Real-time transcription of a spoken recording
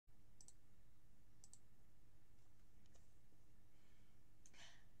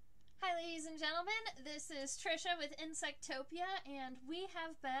gentlemen, this is Trisha with Insectopia, and we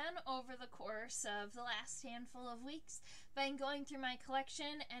have been, over the course of the last handful of weeks, been going through my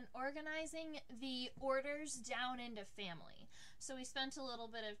collection and organizing the orders down into family. So we spent a little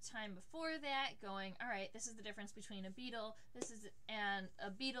bit of time before that going, all right, this is the difference between a beetle, and a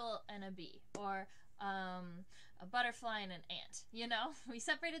beetle and a bee, or a butterfly and an ant. You know, we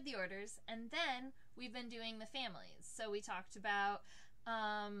separated the orders, and then we've been doing the families. So we talked about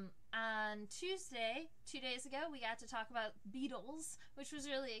on Tuesday, 2 days ago, we got to talk about beetles, which was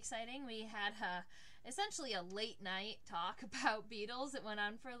really exciting. We had essentially a late night talk about beetles. It went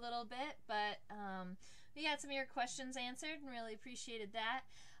on for a little bit, but we got some of your questions answered and really appreciated that.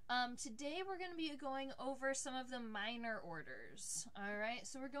 Today we're going to be going over some of the minor orders. Alright,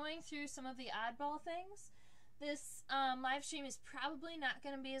 so we're going through some of the oddball things. This live stream is probably not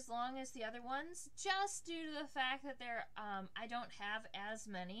going to be as long as the other ones, just due to the fact that I don't have as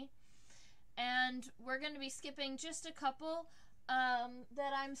many. And we're going to be skipping just a couple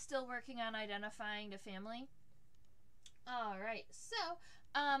that I'm still working on identifying to family. Alright, so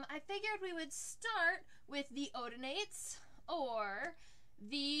I figured we would start with the odonates, or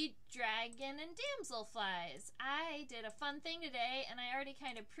the dragon and damselflies. I did a fun thing today, and I already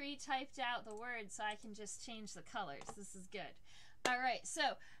kind of pre-typed out the words so I can just change the colors. This is good. Alright, so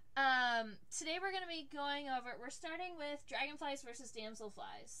today we're going to be going over, we're starting with dragonflies versus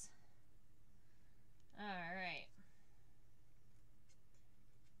damselflies. Alright.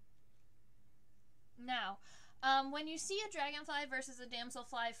 Now, when you see a dragonfly versus a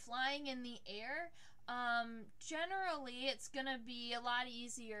damselfly flying in the air, generally it's going to be a lot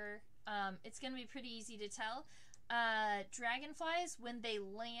easier. It's going to be pretty easy to tell. Dragonflies, when they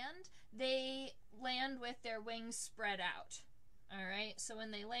land with their wings spread out. Alright, so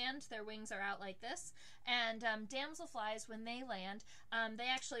when they land, their wings are out like this. And damselflies, when they land, they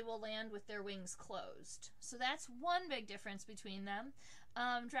actually will land with their wings closed. So that's one big difference between them.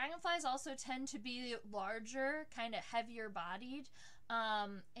 Dragonflies also tend to be larger, kind of heavier bodied.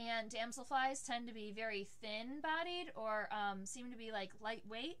 And damselflies tend to be very thin bodied, or seem to be like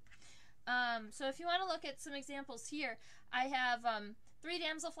lightweight. So if you want to look at some examples here, I have 3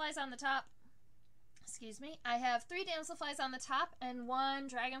 damselflies on the top. Excuse me. I have 3 damselflies on the top and 1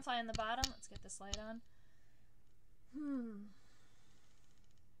 dragonfly on the bottom. Let's get this light on.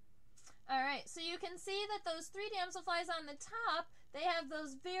 Alright, so you can see that those 3 damselflies on the top, they have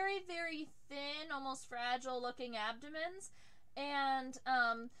those very, very thin, almost fragile looking abdomens. And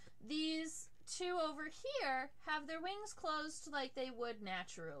these 2 over here have their wings closed like they would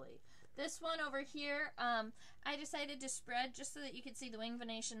naturally. This one over here, I decided to spread just so that you could see the wing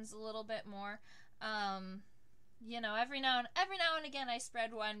venations a little bit more. You know, every now and again I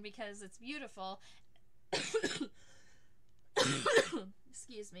spread one because it's beautiful.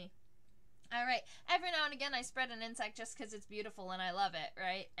 Excuse me. Alright, every now and again I spread an insect just because it's beautiful and I love it,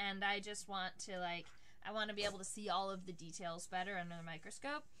 right? And I just want to, I want to be able to see all of the details better under the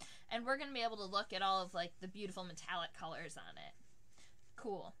microscope. And we're going to be able to look at all of, the beautiful metallic colors on it.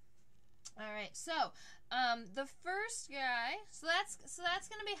 Cool. Alright, so, the first guy, so that's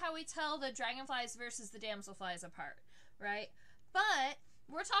going to be how we tell the dragonflies versus the damselflies apart, right? But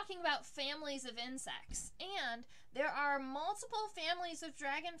we're talking about families of insects, and there are multiple families of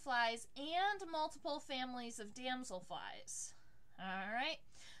dragonflies and multiple families of damselflies. Alright?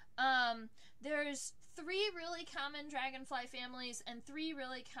 There's 3 really common dragonfly families and 3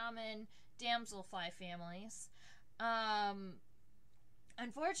 really common damselfly families.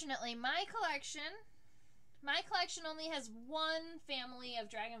 Unfortunately, my collection only has 1 family of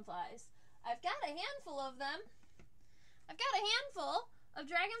dragonflies. I've got a handful of them. I've got a handful of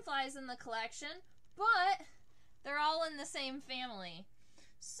dragonflies in the collection, but they're all in the same family.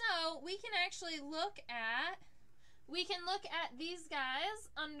 So we can actually look at these guys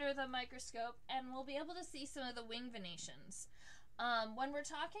under the microscope, and we'll be able to see some of the wing venations. When we're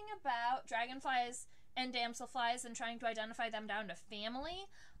talking about dragonflies and damselflies and trying to identify them down to family,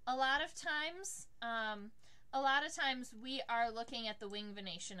 a lot of times we are looking at the wing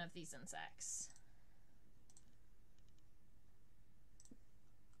venation of these insects.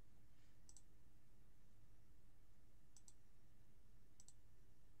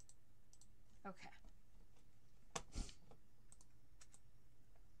 Okay.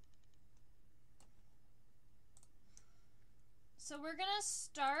 So we're gonna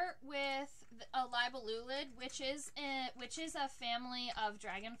start with a libellulid, which is a family of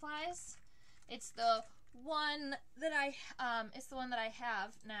dragonflies. It's the one that I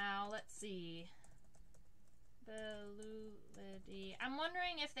have now. Let's see. Bellulidae. I'm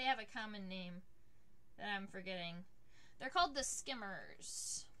wondering if they have a common name that I'm forgetting. They're called the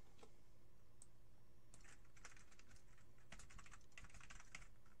skimmers.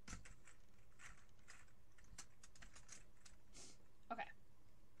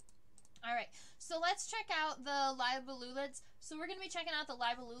 let's check out the libellulids. So we're going to be checking out the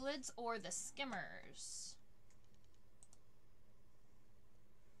libellulids or the skimmers.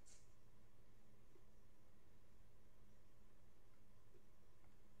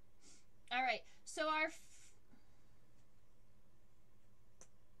 All right, so our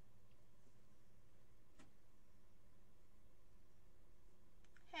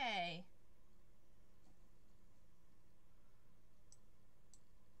hey.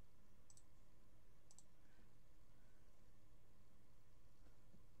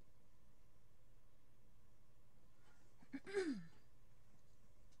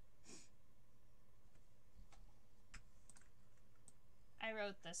 I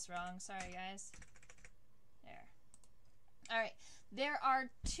wrote this wrong. Sorry, guys. There. All right. There are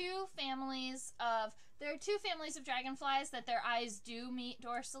two families of dragonflies that their eyes do meet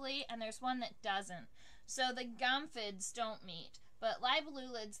dorsally, and there's one that doesn't. So the gomphids don't meet, but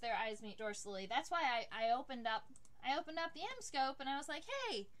libellulids, their eyes meet dorsally. That's why I opened up the M-scope and I was like,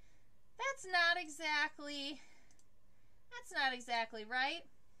 hey, that's not exactly right.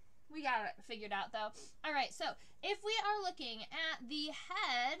 We got it figured out, though. All right, so if we are looking at the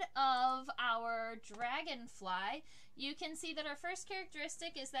head of our dragonfly, you can see that our first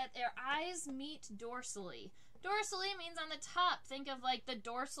characteristic is that their eyes meet dorsally. Dorsally means on the top. Think of like the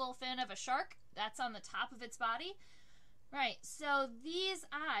dorsal fin of a shark. That's on the top of its body. Right, so these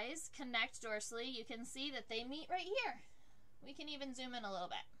eyes connect dorsally. You can see that they meet right here. We can even zoom in a little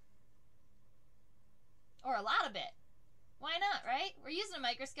bit. Or a lot of it. Why not, right? We're using a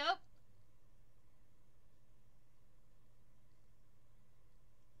microscope.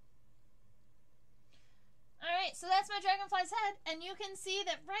 Alright, so that's my dragonfly's head, and you can see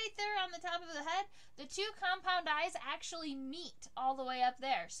that right there on the top of the head, the two compound eyes actually meet all the way up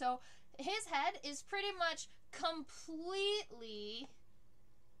there. So his head is pretty much completely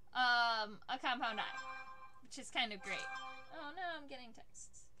a compound eye, which is kind of great. Oh no, I'm getting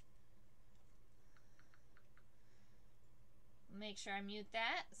texts. Make sure I mute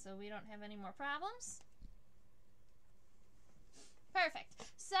that so we don't have any more problems. Perfect.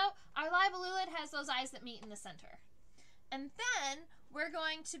 So our libellulid has those eyes that meet in the center. And then we're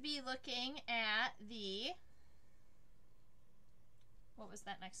going to be looking at the... What was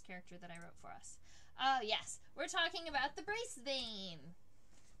that next character that I wrote for us? Oh, yes. We're talking about the brace vein.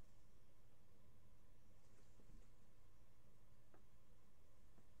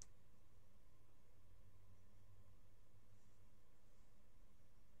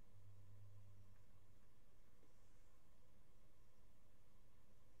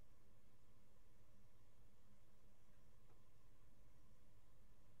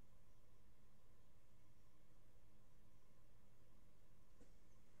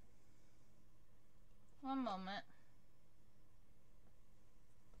 One moment.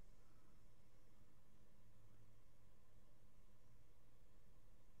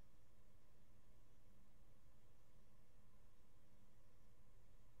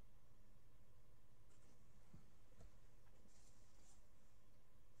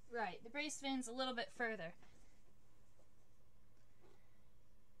 Right, the brace vein's a little bit further.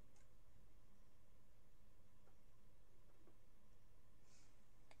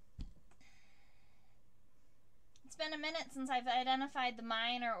 It's been a minute since I've identified the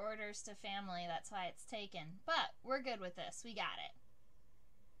minor orders to family. That's why it's taken. But we're good with this. We got it.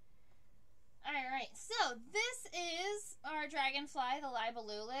 Alright, so this is our dragonfly, the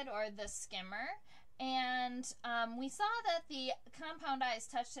libellulid, or the skimmer. And we saw that the compound eyes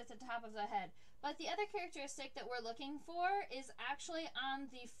touched at the top of the head. But the other characteristic that we're looking for is actually on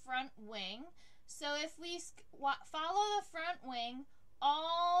the front wing. So if we follow the front wing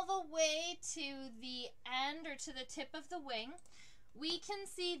all the way to the end or to the tip of the wing, we can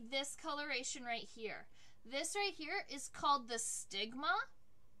see this coloration right here. This right here is called the stigma.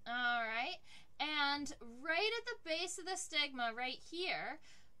 Alright, and right at the base of the stigma right here,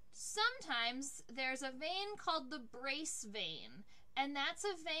 sometimes there's a vein called the brace vein, and that's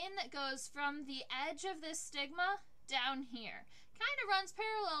a vein that goes from the edge of this stigma down here. Kind of runs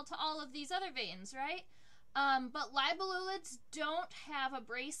parallel to all of these other veins, right? But libellulids don't have a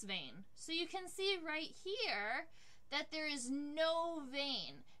brace vein. So you can see right here that there is no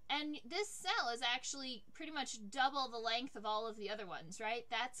vein. And this cell is actually pretty much double the length of all of the other ones, right?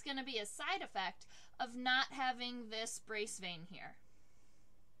 That's going to be a side effect of not having this brace vein here.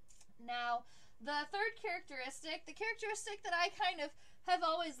 Now, the third characteristic, the characteristic that I kind of have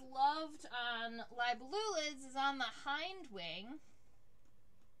always loved on libellulids, is on the hind wing.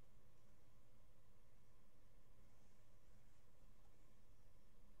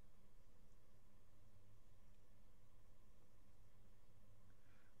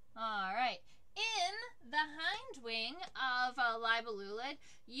 Alright, in a libellulid,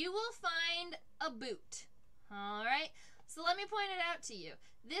 you will find a boot. All right, so let me point it out to you.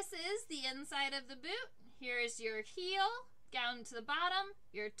 This is the inside of the boot. Here is your heel, down to the bottom,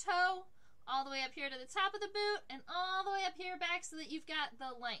 your toe, all the way up here to the top of the boot, and all the way up here back so that you've got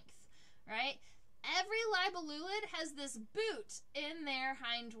the length, right? Every libellulid has this boot in their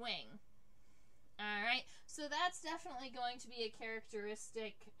hind wing. All right, so that's definitely going to be a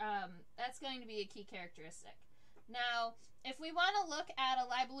characteristic. That's going to be a key characteristic. Now, if we want to look at a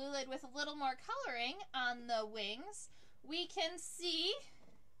libellulid with a little more coloring on the wings, we can see,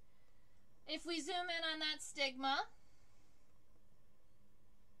 if we zoom in on that stigma,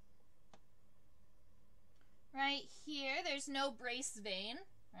 right here, there's no brace vein,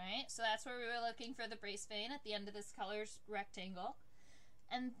 right? So that's where we were looking for the brace vein at the end of this color's rectangle.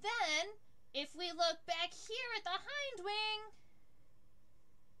 And then, if we look back here at the hind wing,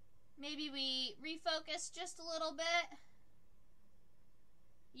 maybe we refocus just a little bit,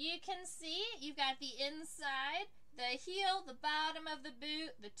 you can see you've got the inside, the heel, the bottom of the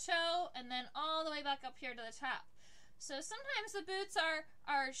boot, the toe, and then all the way back up here to the top. So sometimes the boots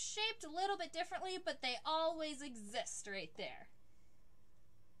are shaped a little bit differently, but they always exist right there.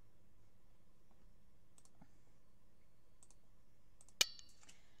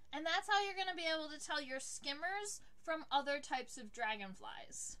 And that's how you're going to be able to tell your skimmers from other types of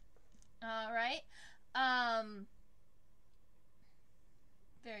dragonflies. All right.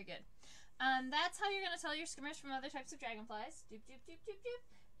 Very good. That's how you're going to tell your skimmers from other types of dragonflies. Doop, doop, doop, doop, doop.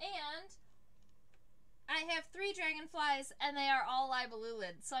 And I have 3 dragonflies, and they are all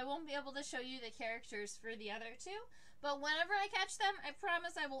libellulids, so I won't be able to show you the characters for the other 2. But whenever I catch them, I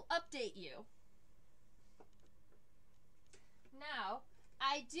promise I will update you. Now,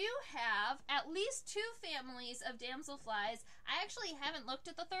 I do have at least 2 families of damselflies. I actually haven't looked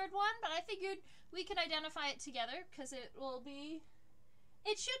at the 3rd one, but I figured we could identify it together because it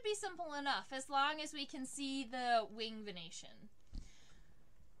should be simple enough as long as we can see the wing venation.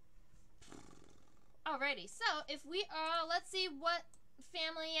 Alrighty, so if we are, let's see what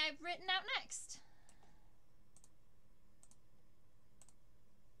family I've written out next.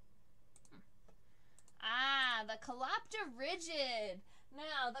 The Colopterygid.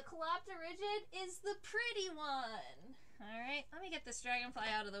 Now, the Colopterygid is the pretty one. Alright, let me get this dragonfly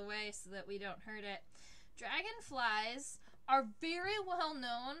out of the way so that we don't hurt it. Dragonflies are very well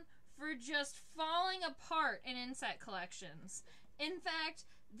known for just falling apart in insect collections. In fact,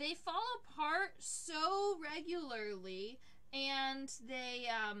 they fall apart so regularly, and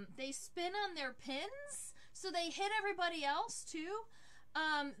they spin on their pins, so they hit everybody else too,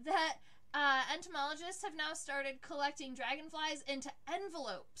 that entomologists have now started collecting dragonflies into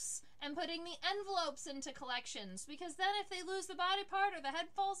envelopes and putting the envelopes into collections, because then if they lose the body part or the head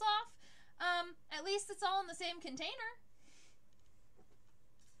falls off, at least it's all in the same container.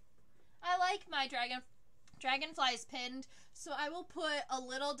 I like my dragonflies pinned, so I will put a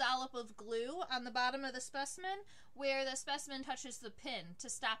little dollop of glue on the bottom of the specimen where the specimen touches the pin to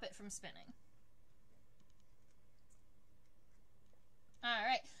stop it from spinning.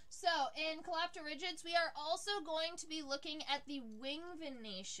 Alright, so in Colopterygids, we are also going to be looking at the wing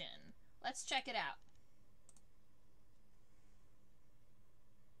venation. Let's check it out.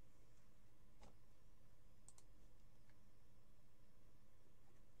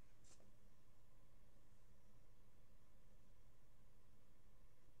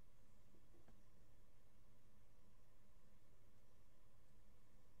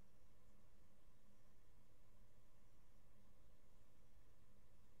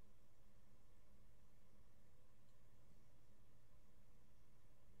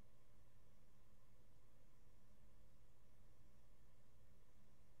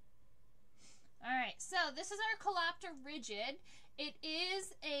 Alright, so this is our Colopterygid. It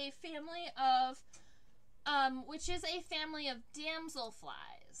is a family of, which is a family of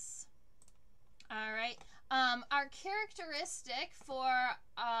damselflies. Alright, our characteristic for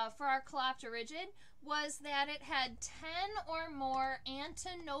our Colopterygid was that it had 10 or more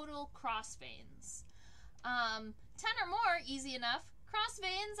antenodal crossveins. 10 or more, easy enough.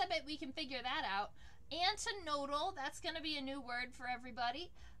 Crossveins, I bet we can figure that out. Antenodal, that's going to be a new word for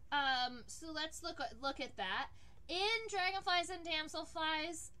everybody. So let's look at that. In dragonflies and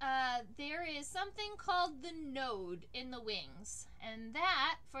damselflies, there is something called the node in the wings. And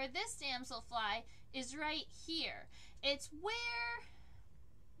that, for this damselfly, is right here. It's where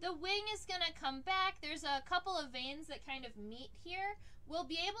the wing is going to come back. There's a couple of veins that kind of meet here. We'll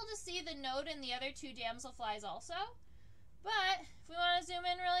be able to see the node in the other 2 damselflies also. But, if we want to zoom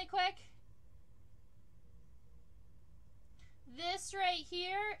in really quick, This right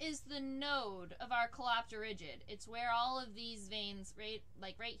here is the node of our Colopterygid. It's where all of these veins,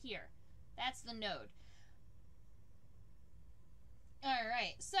 right here. That's the node.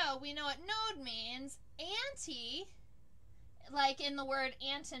 Alright, so we know what node means. Anti, like in the word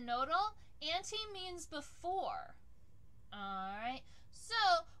antinodal, anti means before. Alright,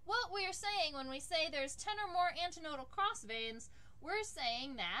 so what we're saying when we say there's 10 or more antinodal cross veins, we're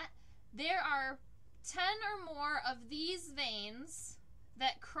saying that there are 10 or more of these veins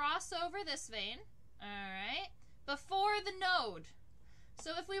that cross over this vein, alright, before the node.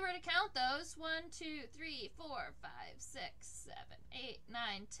 So if we were to count those, 1, 2, 3, 4, 5, 6, 7, 8,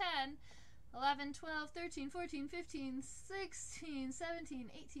 9, 10, 11, 12, 13, 14, 15, 16,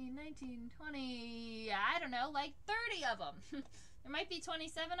 17, 18, 19, 20, I don't know, like 30 of them. There might be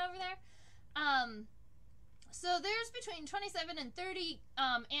 27 over there. So there's between 27 and 30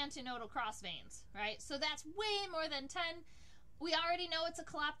 antinodal cross veins, right? So that's way more than 10. We already know it's a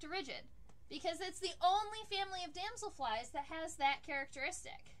Colopterygid because it's the only family of damselflies that has that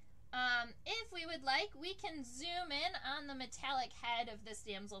characteristic. If we would like, we can zoom in on the metallic head of this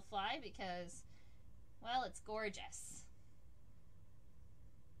damselfly because, well, it's gorgeous.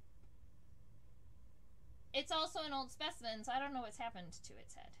 It's also an old specimen, so I don't know what's happened to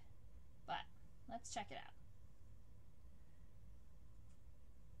its head. But let's check it out.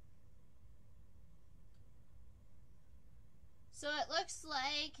 So it looks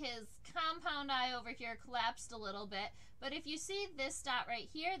like his compound eye over here collapsed a little bit. But if you see this dot right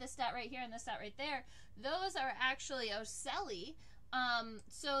here, this dot right here, and this dot right there, those are actually ocelli.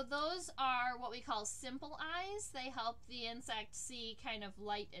 So those are what we call simple eyes. They help the insect see kind of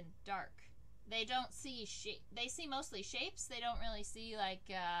light and dark. They don't see shape. They see mostly shapes. They don't really see like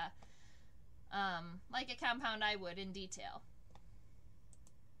a compound eye would in detail.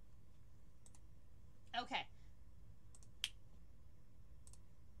 Okay.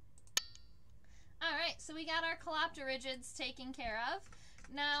 Alright, so we got our Colopterygids taken care of.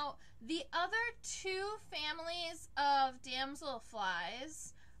 Now, the other two families of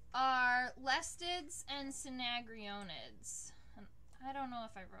damselflies are lestids and synagionids. And I don't know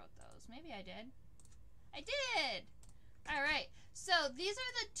if I wrote those. Maybe I did. I did! Alright, so these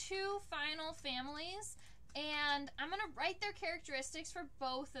are the two final families, and I'm going to write their characteristics for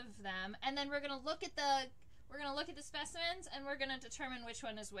both of them, and then we're going to look at the specimens, and we're going to determine which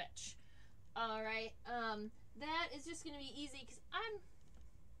one is which. Alright, that is just going to be easy because I'm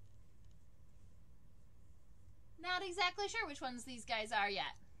not exactly sure which ones these guys are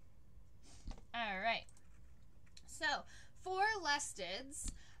yet. Alright, so for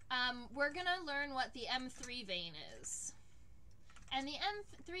lestids, we're going to learn what the M3 vein is. And the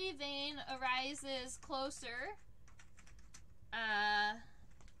M3 vein arises closer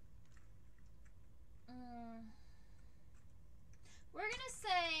we're going to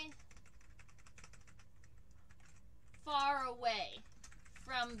say far away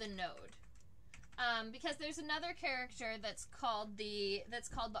from the node, because there's another character that's called the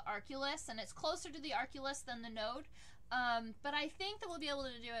arculus, and it's closer to the arculus than the node. But I think that we'll be able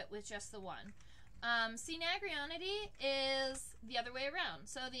to do it with just the one. Synagionidae is the other way around.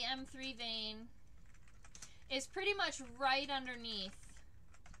 So the M3 vein is pretty much right underneath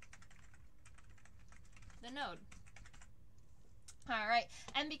the node. Alright,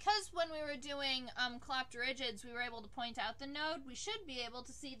 and because when we were doing Colopterygids, we were able to point out the node, we should be able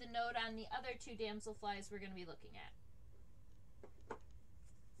to see the node on the other two damselflies we're going to be looking at.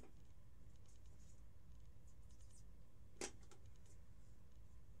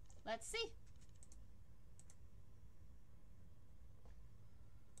 Let's see.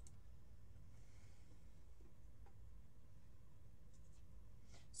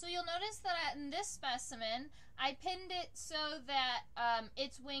 So you'll notice that in this specimen, I pinned it so that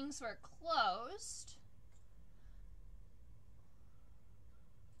its wings were closed.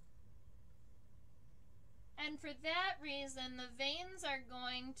 And for that reason, the veins are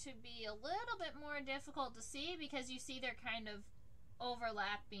going to be a little bit more difficult to see because you see they're kind of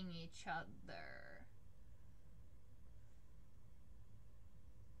overlapping each other.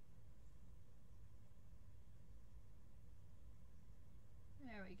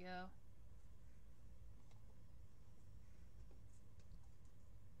 There we go.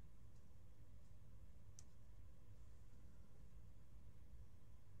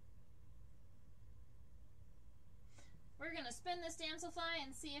 We're going to spin this damselfly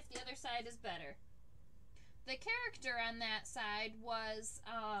and see if the other side is better. The character on that side was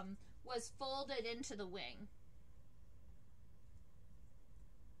folded into the wing.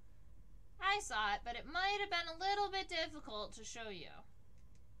 I saw it, but it might have been a little bit difficult to show you.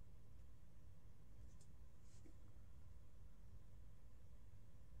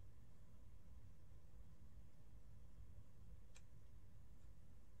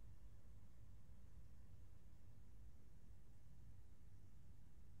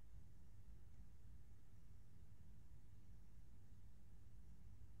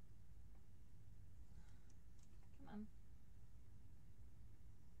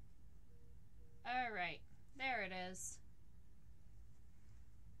 areas.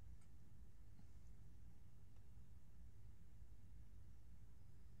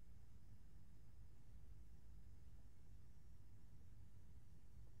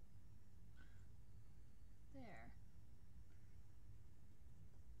 There.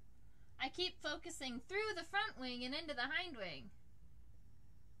 I keep focusing through the front wing and into the hind wing.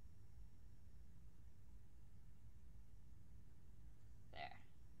 There.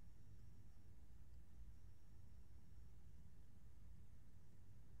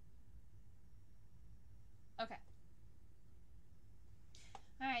 Okay.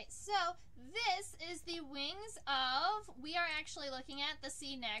 Alright, so this is the wings of, we are actually looking at the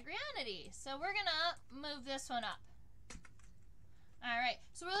C. nagrionidae. So we're going to move this one up. Alright,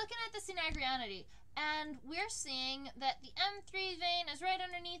 so we're looking at the C. nagrionidae, and we're seeing that the M3 vein is right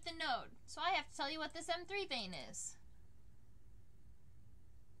underneath the node. So I have to tell you what this M3 vein is.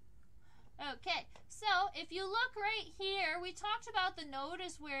 Okay, so if you look right here, we talked about the node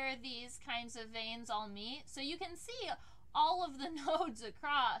is where these kinds of veins all meet. So you can see all of the nodes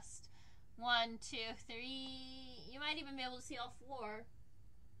across. 1, 2, 3, you might even be able to see all 4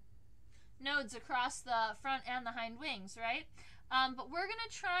 nodes across the front and the hind wings, right? But we're going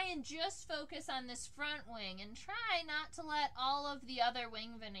to try and just focus on this front wing and try not to let all of the other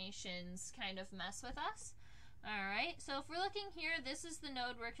wing venations kind of mess with us. Alright, so if we're looking here, this is the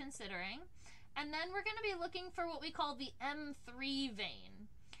node we're considering. And then we're going to be looking for what we call the M3 vein.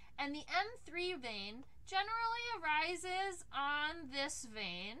 And the M3 vein generally arises on this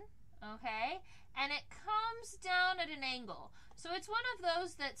vein, okay? And it comes down at an angle. So it's one of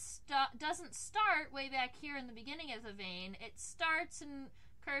those that doesn't start way back here in the beginning of the vein. It starts and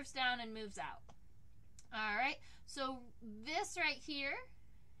curves down and moves out. Alright, so this right here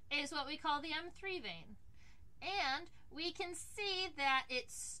is what we call the M3 vein. And we can see that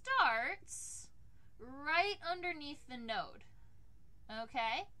it starts right underneath the node.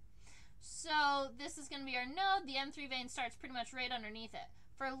 Okay? So this is going to be our node. The M3 vein starts pretty much right underneath it.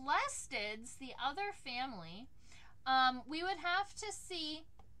 For lestids, the other family, we would have to see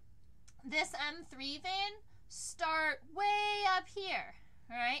this M3 vein start way up here,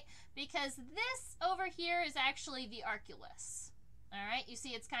 right? Because this over here is actually the arculus. All right, you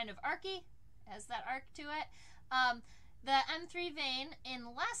see it's kind of archy, has that arc to it. The M3 vein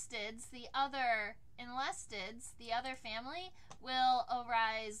in lestids, the other family, will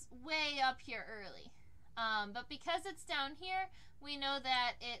arise way up here early. But because it's down here, we know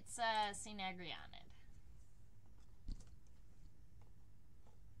that it's a C. nagrionid.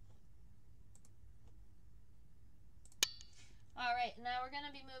 Alright, now we're going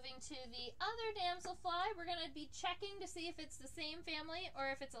to be moving to the other damselfly. We're going to be checking to see if it's the same family or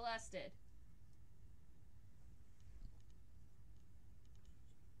if it's a lestid.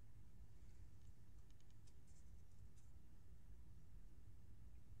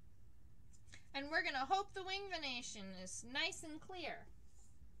 And we're going to hope the wing venation is nice and clear.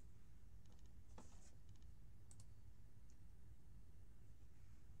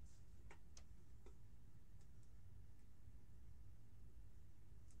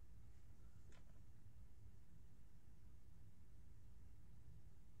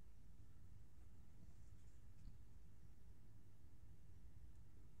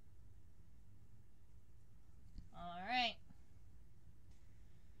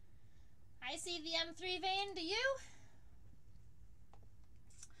 I see the M3 vein, do you?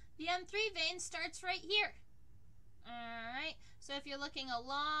 The M3 vein starts right here. Alright, so if you're looking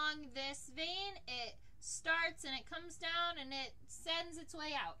along this vein, it starts and it comes down and it sends its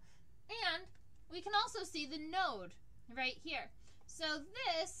way out. And we can also see the node right here. So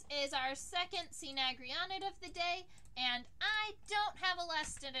this is our second C. nagrionid of the day, and I don't have a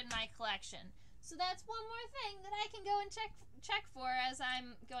lestid in my collection. So that's one more thing that I can go and check for as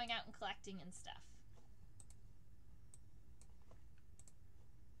I'm going out and collecting and stuff.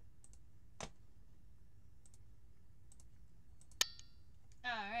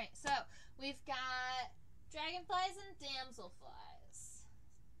 Alright, so we've got dragonflies and damselflies.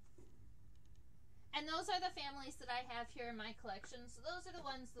 And those are the families that I have here in my collection, so those are the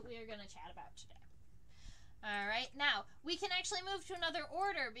ones that we are going to chat about today. Alright, now, we can actually move to another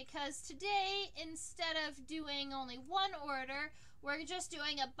order because today, instead of doing only one order, we're just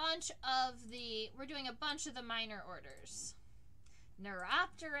doing a bunch of the minor orders.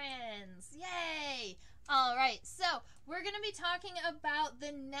 Neuropterans! Yay! Alright, so we're going to be talking about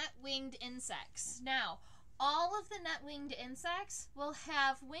the net-winged insects. Now, all of the net-winged insects will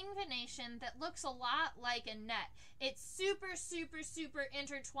have wing venation that looks a lot like a net. It's super, super, super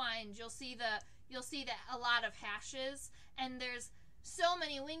intertwined. You'll see that a lot of hashes, and there's so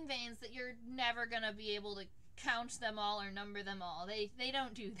many wing veins that you're never going to be able to count them all or number them all. They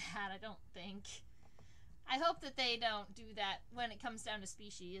don't do that, I don't think. I hope that they don't do that when it comes down to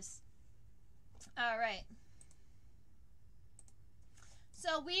species. All right.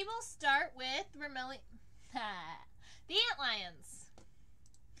 So we will start with the antlions.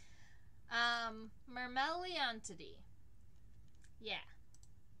 Myrmeleontidae. Yeah.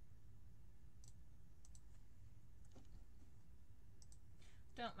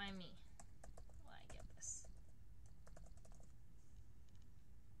 Don't mind me while I get this.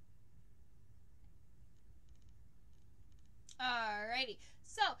 Alrighty.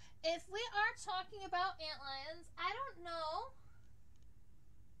 So, if we are talking about antlions, I don't know.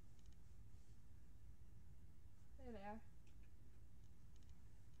 There they are.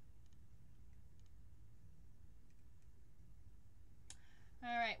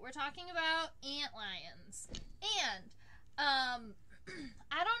 Alright, we're talking about antlions. And, I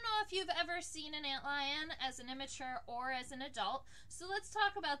don't know if you've ever seen an antlion as an immature or as an adult, so let's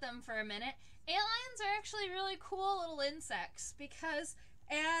talk about them for a minute. Antlions are actually really cool little insects because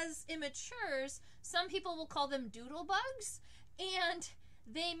as immatures, some people will call them doodle bugs, and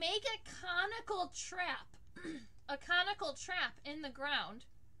they make a conical trap, a conical trap in the ground,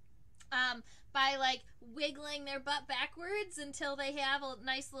 by like wiggling their butt backwards until they have a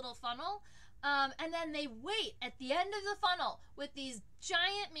nice little funnel. And then they wait at the end of the funnel with these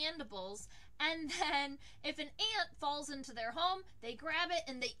giant mandibles, and then if an ant falls into their home, they grab it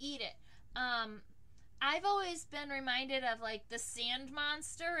and they eat it. I've always been reminded of like the sand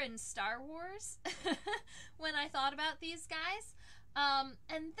monster in Star Wars when I thought about these guys. And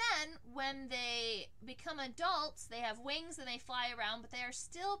then when they become adults, they have wings and they fly around, but they are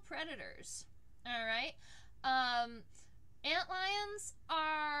still predators. All right. Antlions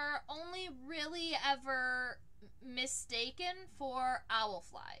are only really ever mistaken for owl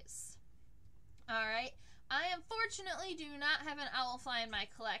flies. Alright, I unfortunately do not have an owl fly in my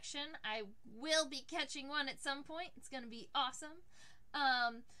collection. I will be catching one at some point. It's going to be awesome.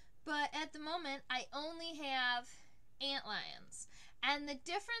 But at the moment, I only have antlions. And the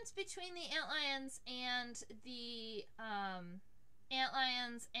difference between the antlions and the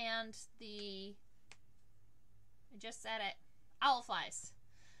I just said it, owl flies.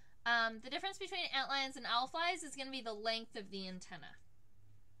 The difference between antlions and owl flies is going to be the length of the antenna.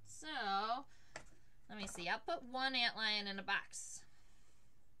 So, let me see. I'll put one antlion in a box.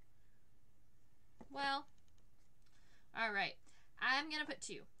 Well, alright. I'm going to put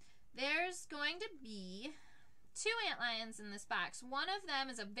two. There's going to be two antlions in this box. One of them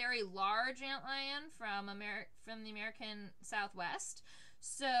is a very large antlion from the American Southwest.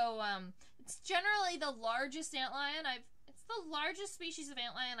 So, it's generally the largest antlion it's the largest species of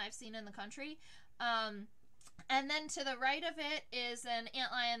antlion I've seen in the country. And then to the right of it is an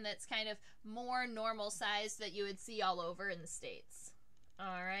antlion that's kind of more normal size that you would see all over in the States.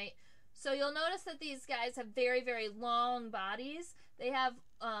 Alright. So you'll notice that these guys have very, very long bodies. They have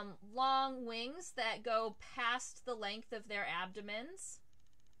long wings that go past the length of their abdomens.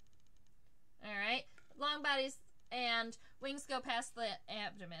 Alright. Long bodies and wings go past the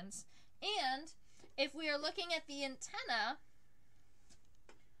abdomens. And if we are looking at the antenna,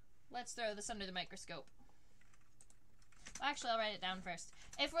 let's throw this under the microscope. Well, actually, I'll write it down first.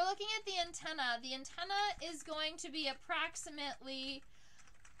 If we're looking at the antenna is going to be approximately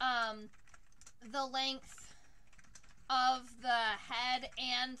the length of the head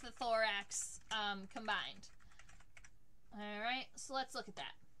and the thorax combined. Alright, so let's look at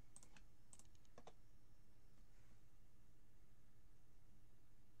that.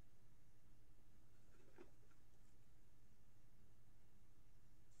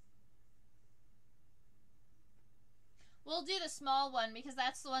 We'll do the small one because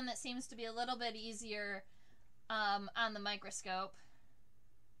that's the one that seems to be a little bit easier on the microscope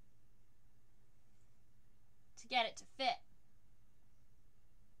to get it to fit.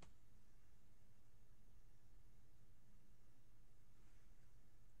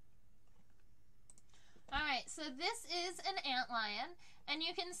 Alright, so this is an antlion, and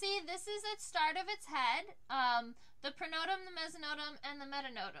you can see this is the start of its head, the pronotum, the mesonotum, and the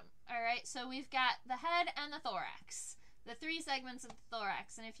metanotum. Alright, so we've got the head and the thorax. The three segments of the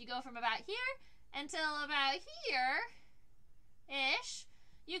thorax. And if you go from about here until about here-ish,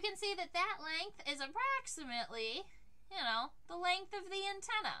 you can see that that length is approximately, you know, the length of the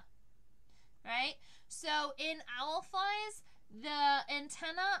antenna. Right? So in owl flies, the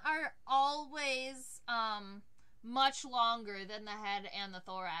antennae are always much longer than the head and the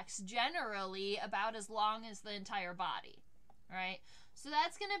thorax. Generally about as long as the entire body. Right? So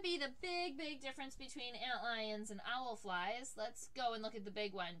that's going to be the big, big difference between antlions and owl flies. Let's go and look at the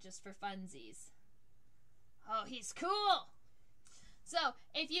big one just for funsies. Oh, he's cool. So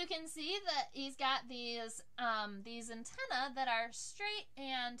if you can see that he's got these antennae that are straight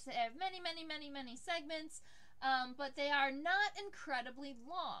and they have many segments, but they are not incredibly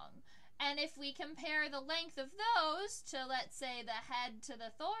long. And if we compare the length of those to, let's say, the head to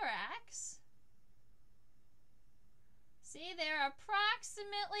the thorax, see, they're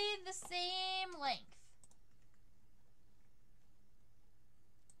approximately the same length.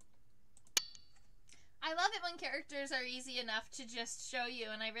 I love it when characters are easy enough to just show you,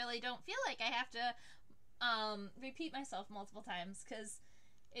 and I really don't feel like I have to repeat myself multiple times, because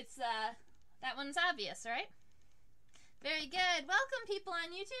it's, that one's obvious, right? Very good. Welcome, people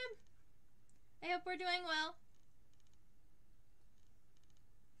on YouTube. I hope we're doing well.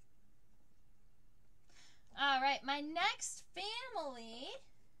 All right, my next family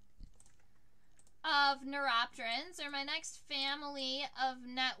of neuropterans, or my next family of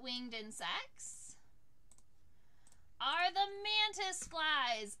net-winged insects, are the mantis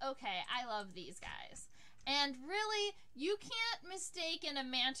flies. Okay, I love these guys. And really, you can't mistake a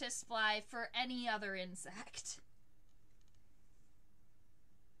mantis fly for any other insect.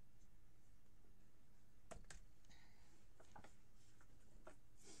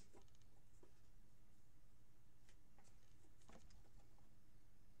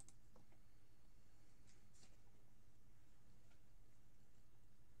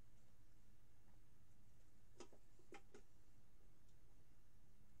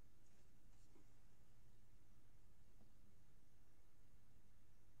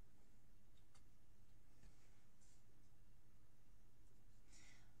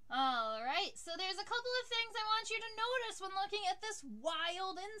 Alright, so there's a couple of things I want you to notice when looking at this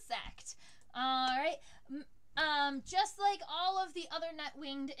wild insect. Alright, just like all of the other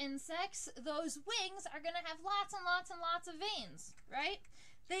net-winged insects, those wings are going to have lots and lots of veins, right?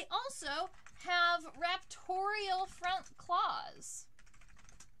 They also have raptorial front claws.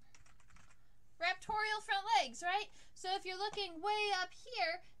 Raptorial front legs, right? So if you're looking way up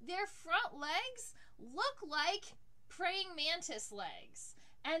here, their front legs look like praying mantis legs.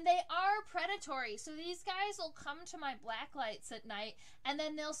 And they are predatory, so these guys will come to my black lights at night, and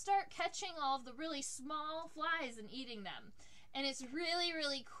then they'll start catching all of the really small flies and eating them. And it's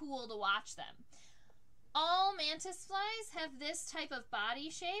really cool to watch them. All mantis flies have this type of body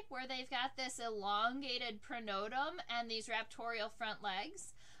shape where they've got this elongated pronotum and these raptorial front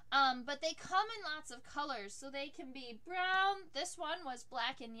legs. But they come in lots of colors, so they can be brown. This one was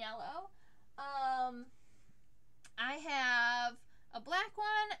black and yellow. I have a black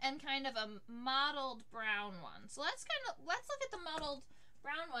one and kind of a mottled brown one. So let's look at the mottled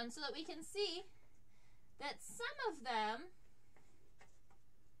brown one so that we can see that some of them.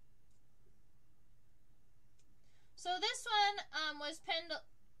 So this one was pinned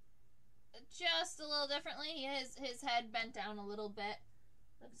just a little differently. He has his head bent down a little bit.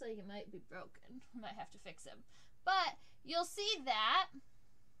 Looks like it might be broken. Might have to fix him. But you'll see that.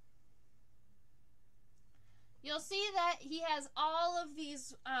 You'll see that he has all of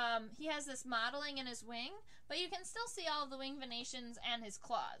these, he has this mottling in his wing, but you can still see all of the wing venations and his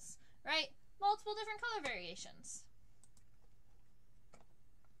claws, right? Multiple different color variations.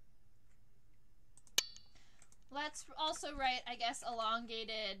 Let's also write, I guess,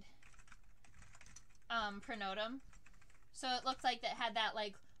 elongated pronotum. So it looked like that had that,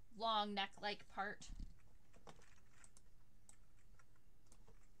 like, long neck-like part.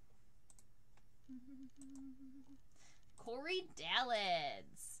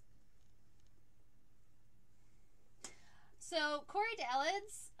 Corydalids. So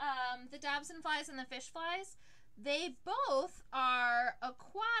corydalids, the Dobson flies and the fish flies, they both are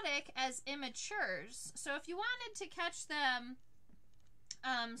aquatic as immatures. So if you wanted to catch them,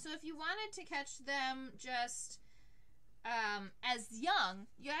 just as young,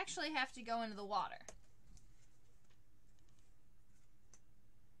 you actually have to go into the water.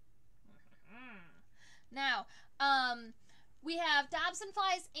 Now, we have Dobson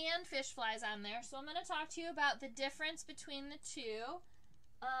flies and fish flies on there, so I'm going to talk to you about the difference between the two,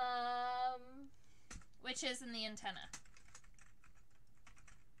 which is in the antenna.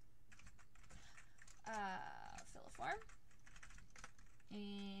 Filiform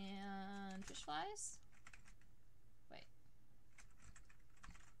and fish flies. Wait.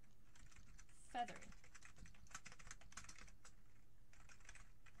 Feathery.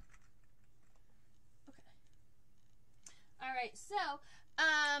 All right, so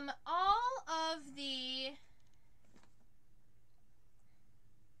all of the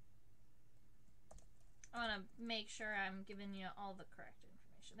I want to make sure I'm giving you all the correct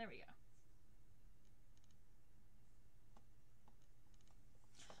information. There we go.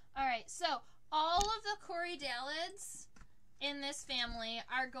 All right, so all of the corydalids in this family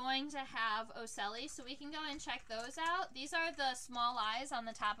are going to have ocelli, so we can go and check those out. These are the small eyes on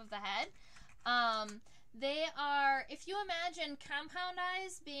the top of the head. They are, if you imagine compound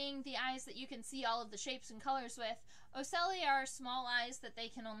eyes being the eyes that you can see all of the shapes and colors with, ocelli are small eyes that they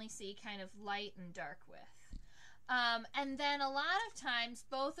can only see kind of light and dark with. And then a lot of times,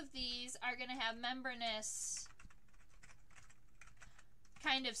 both of these are going to have membranous,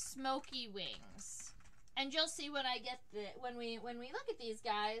 kind of smoky wings. And you'll see when I get when we look at these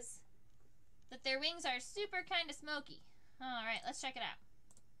guys, that their wings are super kind of smoky. All right, let's check it out.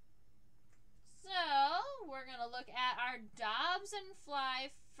 So, we're going to look at our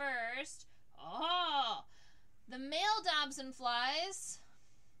dobsonfly first. Oh, the male dobsonflies.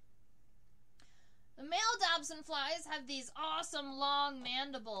 The male dobsonflies have these awesome long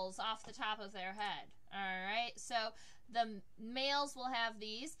mandibles off the top of their head. Alright, so the males will have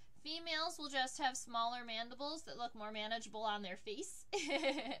these. Females will just have smaller mandibles that look more manageable on their face.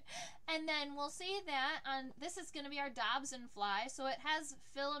 And then we'll see that on, this is going to be our dobsonfly, so it has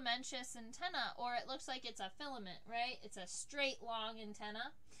filamentous antenna, or it looks like it's a filament, right? It's a straight, long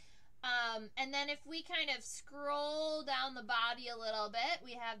antenna. And then if we kind of scroll down the body a little bit,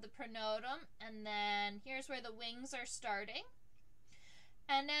 we have the pronotum, and then here's where the wings are starting.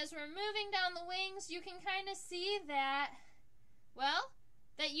 And as we're moving down the wings, you can kind of see that, well,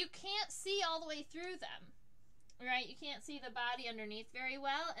 that you can't see all the way through them, right? You can't see the body underneath very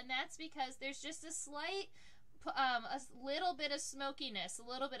well, and that's because there's just a slight, a little bit of smokiness, a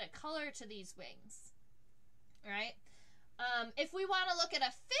little bit of color to these wings, right? If we want to look at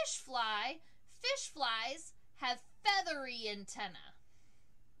a fish fly, fish flies have feathery antenna.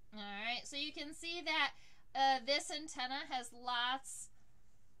 Alright, so you can see that this antenna has lots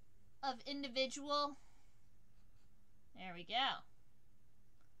of individual, there we go,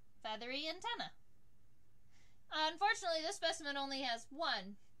 feathery antenna. Unfortunately, this specimen only has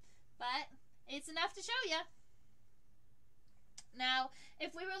one, but it's enough to show you. Now,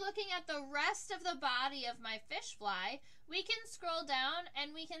 if we were looking at the rest of the body of my fish fly, we can scroll down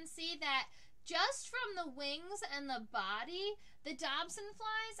and we can see that just from the wings and the body, the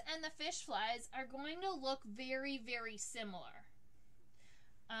dobsonflies and the fish flies are going to look very, very similar.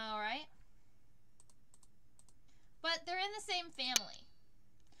 Alright? But they're in the same family.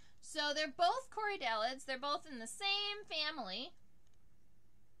 So they're both corydalids. They're both in the same family.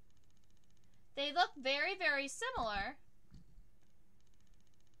 They look very, very similar.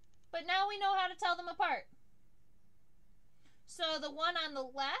 But now we know how to tell them apart. So the one on the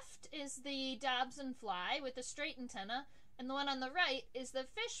left is the dobsonfly with the straight antenna, and the one on the right is the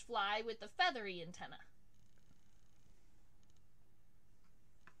fish fly with the feathery antenna.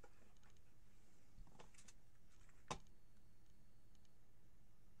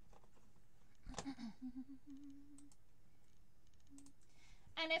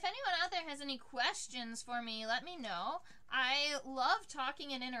 And if anyone out there has any questions for me, let me know. I love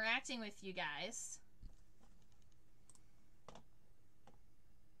talking and interacting with you guys.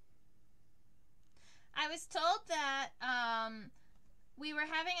 I was told that we were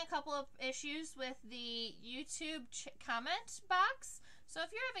having a couple of issues with the YouTube comment box. So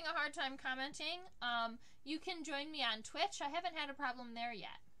if you're having a hard time commenting, you can join me on Twitch. I haven't had a problem there yet.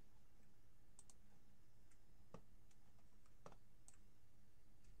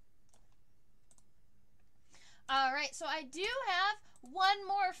 Alright, so I do have one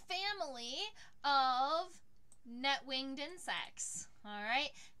more family of net-winged insects. Alright,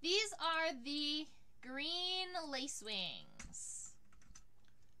 these are the green lacewings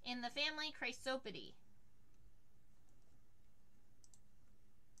in the family Chrysopidae.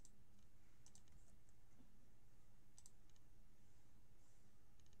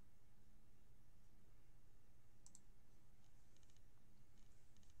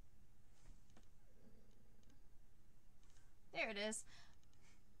 There it is.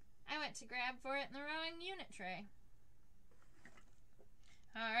 I went to grab for it in the wrong unit tray.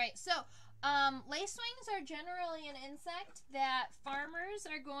 Alright, so lacewings are generally an insect that farmers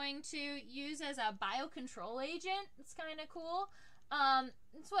are going to use as a biocontrol agent. It's kind of cool.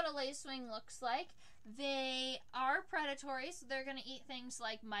 It's what a lacewing looks like. They are predatory, so they're going to eat things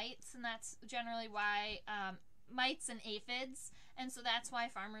like mites, and that's generally why mites and aphids, and so that's why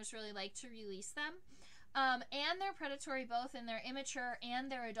farmers really like to release them. And they're predatory both in their immature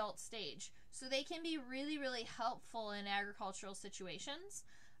and their adult stage. So they can be really, really helpful in agricultural situations.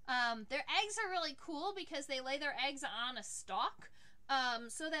 Their eggs are really cool because they lay their eggs on a stalk,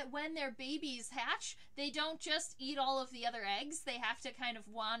 so that when their babies hatch, they don't just eat all of the other eggs. They have to kind of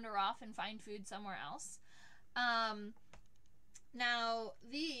wander off and find food somewhere else. Now,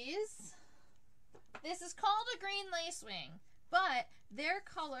 these This is called a green lacewing, but their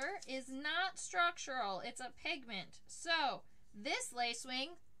color is not structural. It's a pigment. So this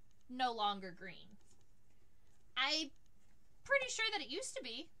lacewing, no longer green. I'm pretty sure that it used to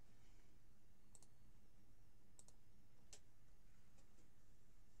be.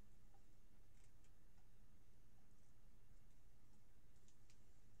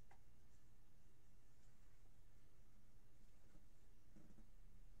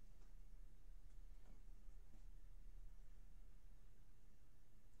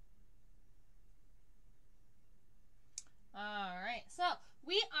 Alright, so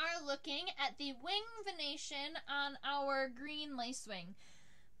we are looking at the wing venation on our green lacewing.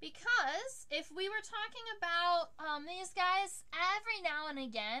 Because if we were talking about these guys, every now and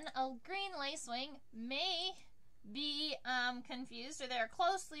again, a green lacewing may be confused, or they're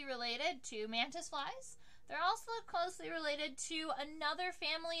closely related to mantis flies. They're also closely related to another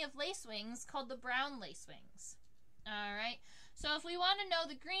family of lacewings called the brown lacewings. Alright, so if we want to know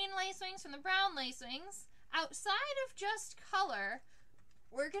the green lacewings from the brown lacewings, outside of just color,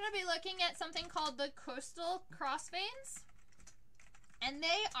 we're going to be looking at something called the coastal crossveins, and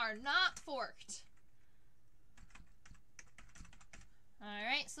they are not forked.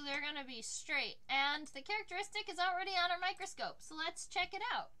 Alright, so they're going to be straight, and the characteristic is already on our microscope, so let's check it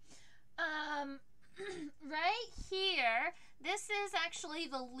out. Right here, this is actually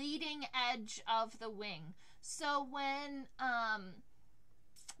the leading edge of the wing. So when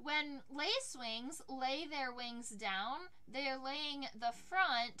lacewings lay their wings down, they're laying the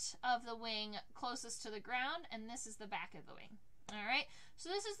front of the wing closest to the ground, and this is the back of the wing. Alright, so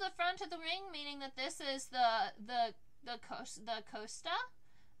this is the front of the wing, meaning that this is the costa,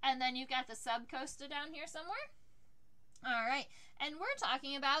 and then you've got the subcosta down here somewhere. Alright, and we're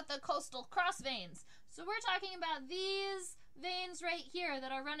talking about the coastal crossveins. So we're talking about these veins right here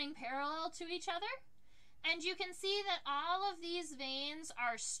that are running parallel to each other. And you can see that all of these veins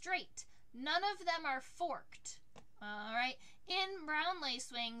are straight. None of them are forked. Alright, in brown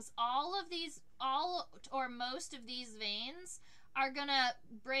lacewings, most of these veins are gonna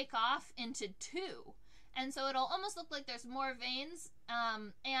break off into two. And so it'll almost look like there's more veins,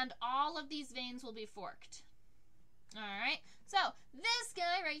 and all of these veins will be forked. Alright, so this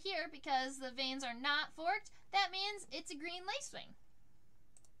guy right here, because the veins are not forked, that means it's a green lacewing.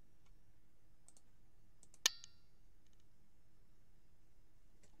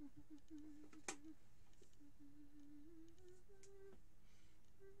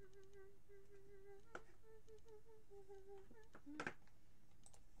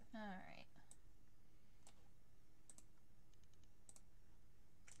 Alright.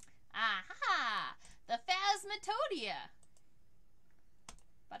 Aha! The Phasmatodia.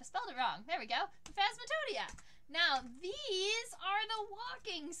 But I spelled it wrong. There we go. The Phasmatodia. Now, these are the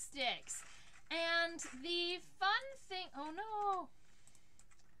walking sticks. And the fun thing... Oh, no.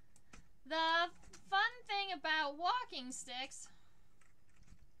 The fun thing about walking sticks...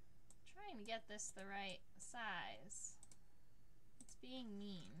 I'm trying to get this the right size. It's being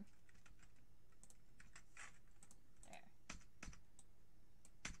mean.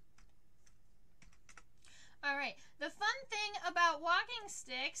 Alright, the fun thing about walking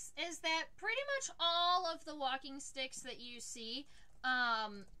sticks is that pretty much all of the walking sticks that you see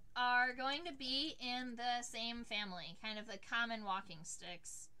are going to be in the same family, kind of the common walking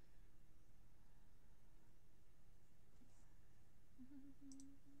sticks.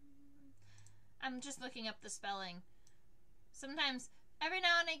 I'm just looking up the spelling. Sometimes, every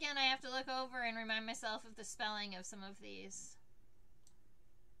now and again, I have to look over and remind myself of the spelling of some of these.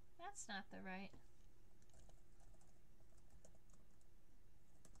 That's not the right...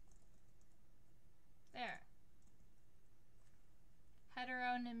 There.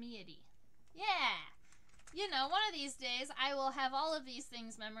 Heteronomiety. Yeah! You know, one of these days I will have all of these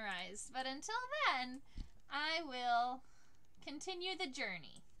things memorized, but until then, I will continue the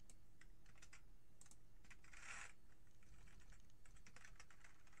journey.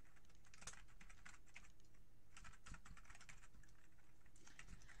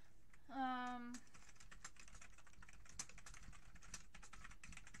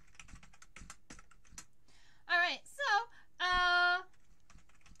 Alright, so,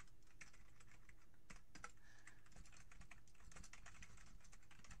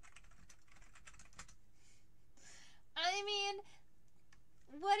 I mean,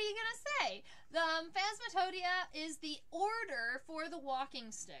 what are you gonna say? The Phasmatodia is the order for the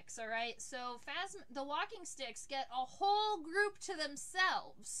walking sticks, alright? So the walking sticks get a whole group to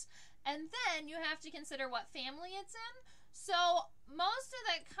themselves, and then you have to consider what family it's in. So most of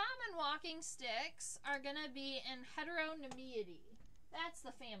the common walking sticks are gonna be in Heteronomiety. That's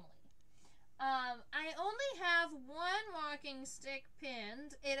the family. I only have one walking stick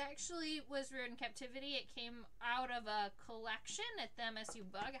pinned. It actually was reared in captivity. It came out of a collection at the MSU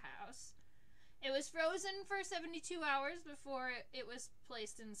Bug House. It was frozen for 72 hours before it was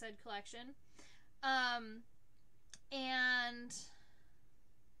placed in said collection. And,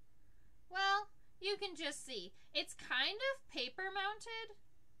 well, you can just see. It's kind of paper mounted.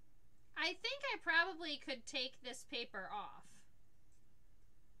 I think I probably could take this paper off.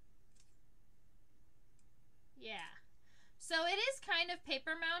 Yeah. So it is kind of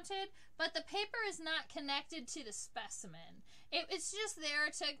paper mounted, but the paper is not connected to the specimen. It's just there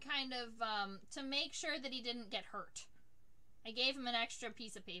to kind of, to make sure that he didn't get hurt. I gave him an extra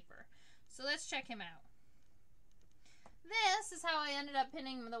piece of paper. So let's check him out. This is how I ended up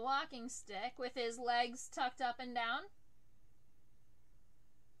pinning the walking stick, with his legs tucked up and down.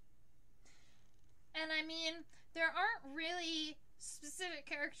 And I mean, there aren't really specific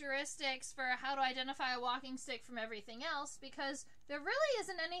characteristics for how to identify a walking stick from everything else, because there really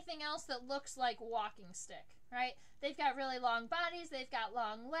isn't anything else that looks like walking stick, right? They've got really long bodies, they've got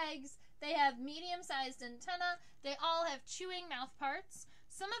long legs, they have medium-sized antennae, they all have chewing mouth parts.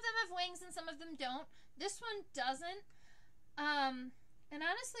 Some of them have wings and some of them don't. This one doesn't. And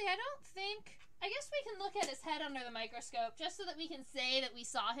honestly, I don't think... I guess we can look at his head under the microscope just so that we can say that we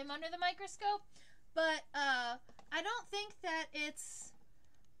saw him under the microscope. But, I don't think that it's...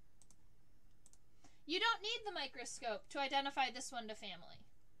 You don't need the microscope to identify this one to family.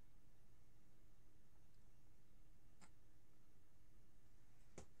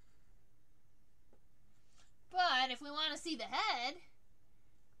 But if we want to see the head,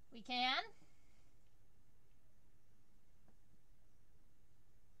 we can.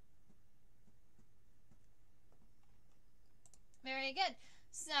 Very good.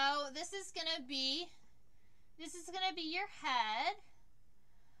 So this is gonna be your head.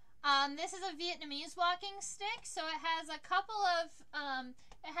 This is a Vietnamese walking stick, so it has a couple of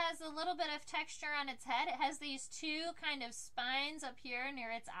it has a little bit of texture on its head. It has these two kind of spines up here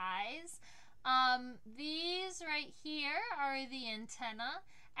near its eyes. These right here are the antenna,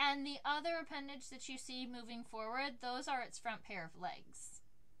 and the other appendage that you see moving forward, those are its front pair of legs.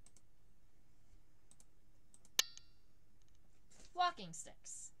 Walking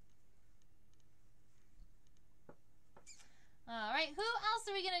sticks. Alright, who else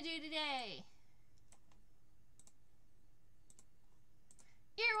are we going to do today?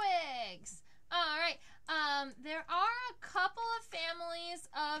 Earwigs. Alright, there are a couple of families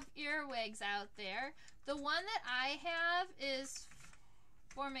of earwigs out there. The one that I have is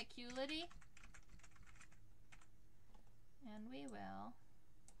Formiculity. And we will...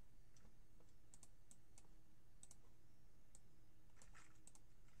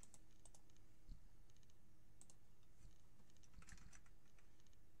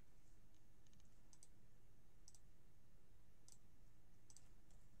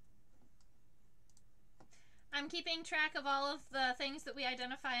 I'm keeping track of all of the things that we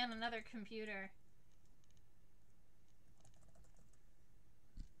identify on another computer.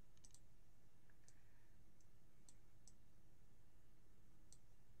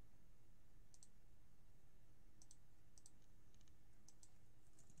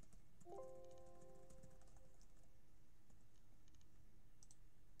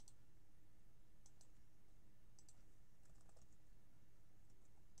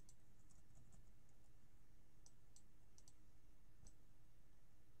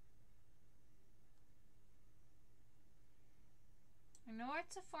 I know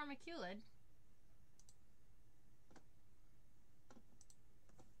it's a formiculid.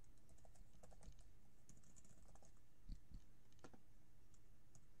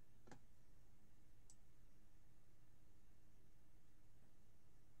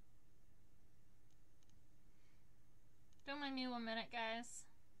 Don't mind me 1 minute, guys.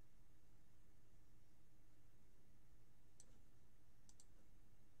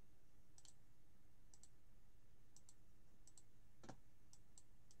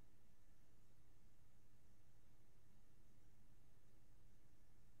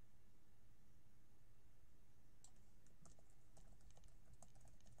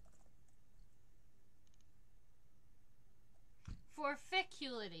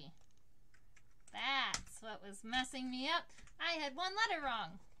 Forficulity. That's what was messing me up. I had one letter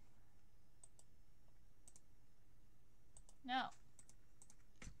wrong. No.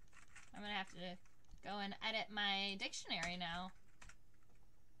 I'm gonna have to go and edit my dictionary now.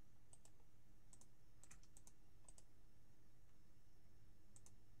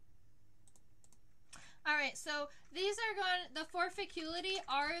 Alright, so these are the Forficulity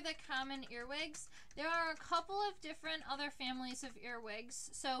are the common earwigs. There are a couple of different other families of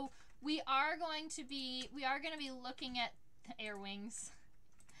earwigs. So we are going to be looking at air wings.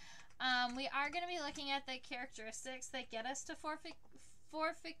 We are going to be looking at the characteristics that get us to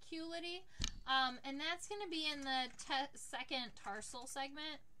forficulity, and that's going to be in the second tarsal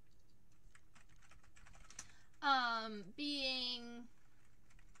segment, being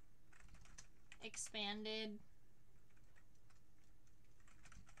expanded.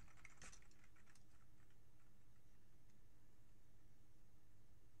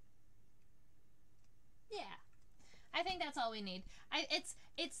 Yeah, I think that's all we need. It's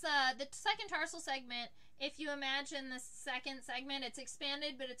the second tarsal segment. If you imagine the second segment, it's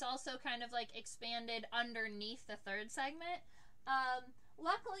expanded, but it's also kind of like expanded underneath the third segment.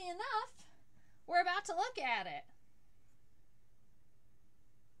 Luckily enough, we're about to look at it.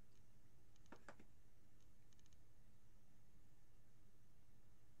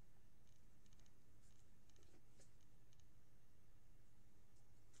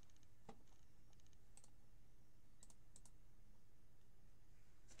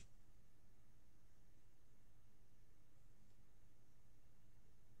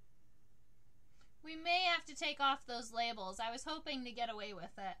 We may have to take off those labels. I was hoping to get away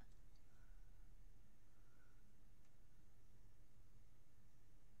with it.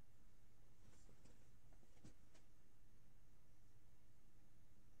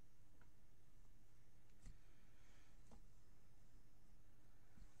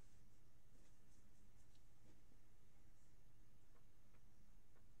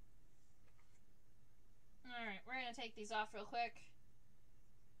 Alright, we're going to take these off real quick.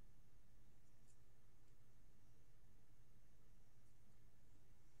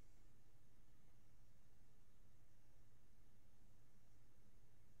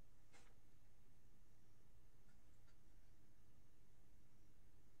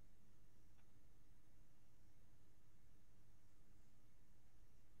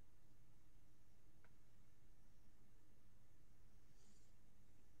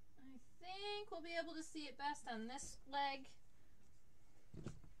 I think we'll be able to see it best on this leg.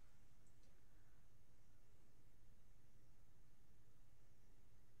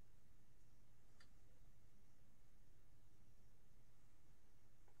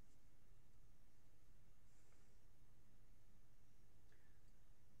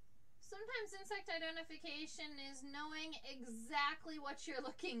 Sometimes insect identification is knowing exactly what you're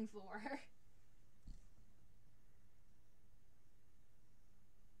looking for.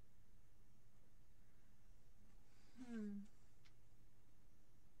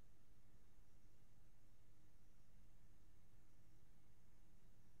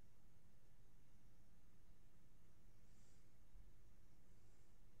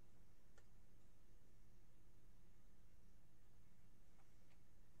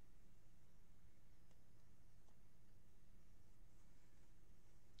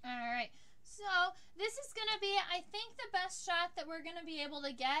 Alright, so this is going to be, I think, the best shot that we're going to be able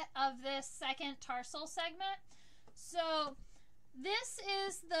to get of this second tarsal segment. So this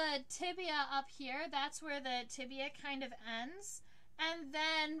is the tibia up here. That's where the tibia kind of ends. And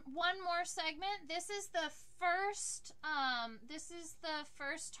then one more segment. This is the first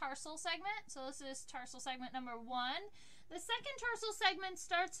tarsal segment. So this is tarsal segment number 1. The second tarsal segment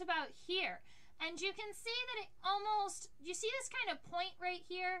starts about here. And you can see that it almost, you see this kind of point right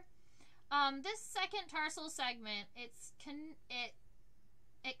here? This second tarsal segment, it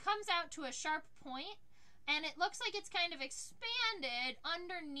comes out to a sharp point, and it looks like it's kind of expanded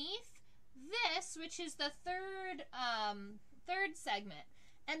underneath this, which is the third segment.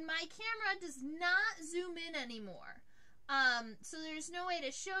 And my camera does not zoom in anymore. So there's no way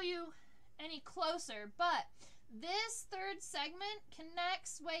to show you any closer, but this third segment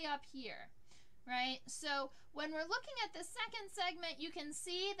connects way up here. Right? So when we're looking at the second segment, you can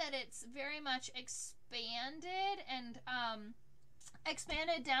see that it's very much expanded and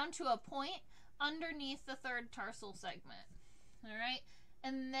expanded down to a point underneath the third tarsal segment. All right?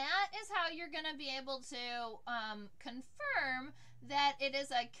 And that is how you're going to be able to confirm that it is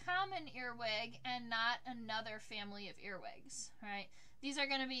a common earwig and not another family of earwigs. Right? These are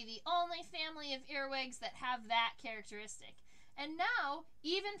going to be the only family of earwigs that have that characteristic. And now,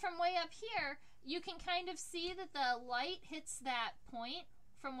 even from way up here, you can kind of see that the light hits that point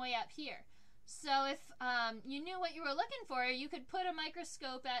from way up here. So if you knew what you were looking for, you could put a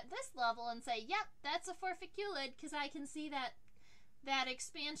microscope at this level and say, yep, that's a forficulid, because I can see that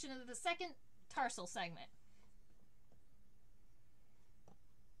expansion of the second tarsal segment.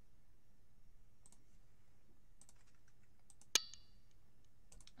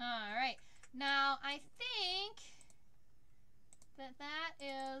 All right. Now, I think that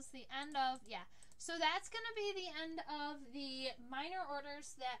is the end of, yeah. So that's going to be the end of the minor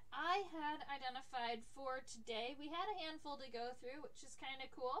orders that I had identified for today. We had a handful to go through, which is kind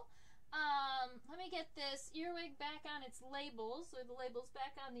of cool. Let me get this earwig back on its labels, or the labels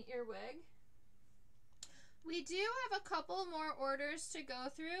back on the earwig. We do have a couple more orders to go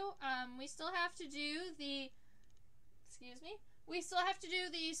through. We still have to do the, we still have to do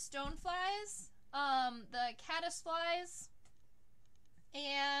the stoneflies, the caddisflies,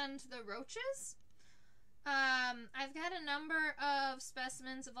 and the roaches. I've got a number of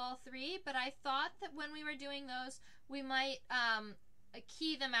specimens of all three, but I thought that when we were doing those, we might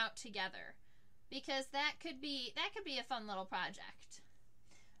key them out together, because that could be a fun little project.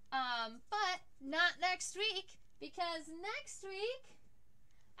 But not next week, because next week,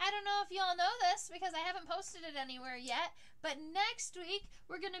 I don't know if y'all know this because I haven't posted it anywhere yet, but next week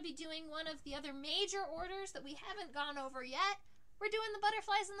we're going to be doing one of the other major orders that we haven't gone over yet. We're doing the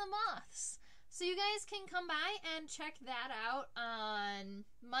butterflies and the moths. So you guys can come by and check that out on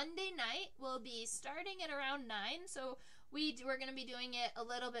Monday night. We'll be starting at around 9, so we're going to be doing it a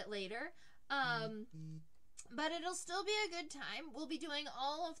little bit later. But it'll still be a good time. We'll be doing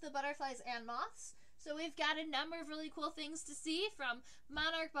all of the butterflies and moths. So we've got a number of really cool things to see, from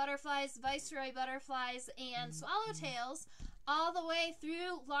monarch butterflies, viceroy butterflies, and swallowtails, all the way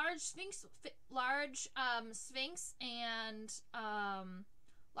through large sphinx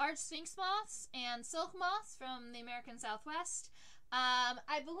moths and silk moths from the American Southwest.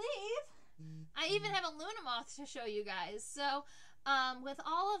 I believe I even have a Luna moth to show you guys. So with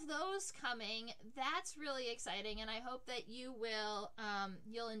all of those coming, that's really exciting, and I hope that you will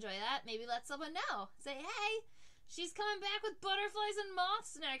you'll enjoy that. Maybe let someone know. Say, hey, she's coming back with butterflies and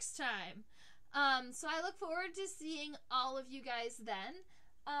moths next time. So I look forward to seeing all of you guys then.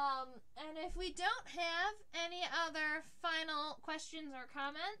 And if we don't have any other final questions or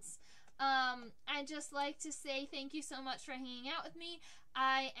comments, I'd just like to say thank you so much for hanging out with me.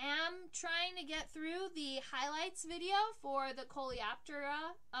 I am trying to get through the highlights video for the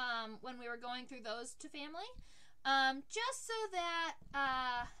Coleoptera when we were going through those to family. Just so that,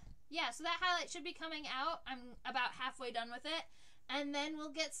 so that highlight should be coming out. I'm about halfway done with it. And then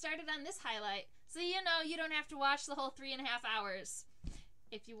we'll get started on this highlight. So you know you don't have to watch the whole 3.5 hours.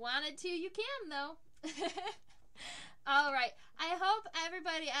 If you wanted to, you can, though. All right. I hope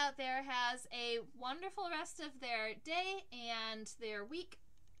everybody out there has a wonderful rest of their day and their week.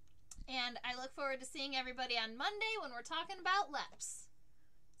 And I look forward to seeing everybody on Monday when we're talking about LEPs.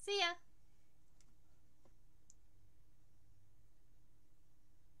 See ya.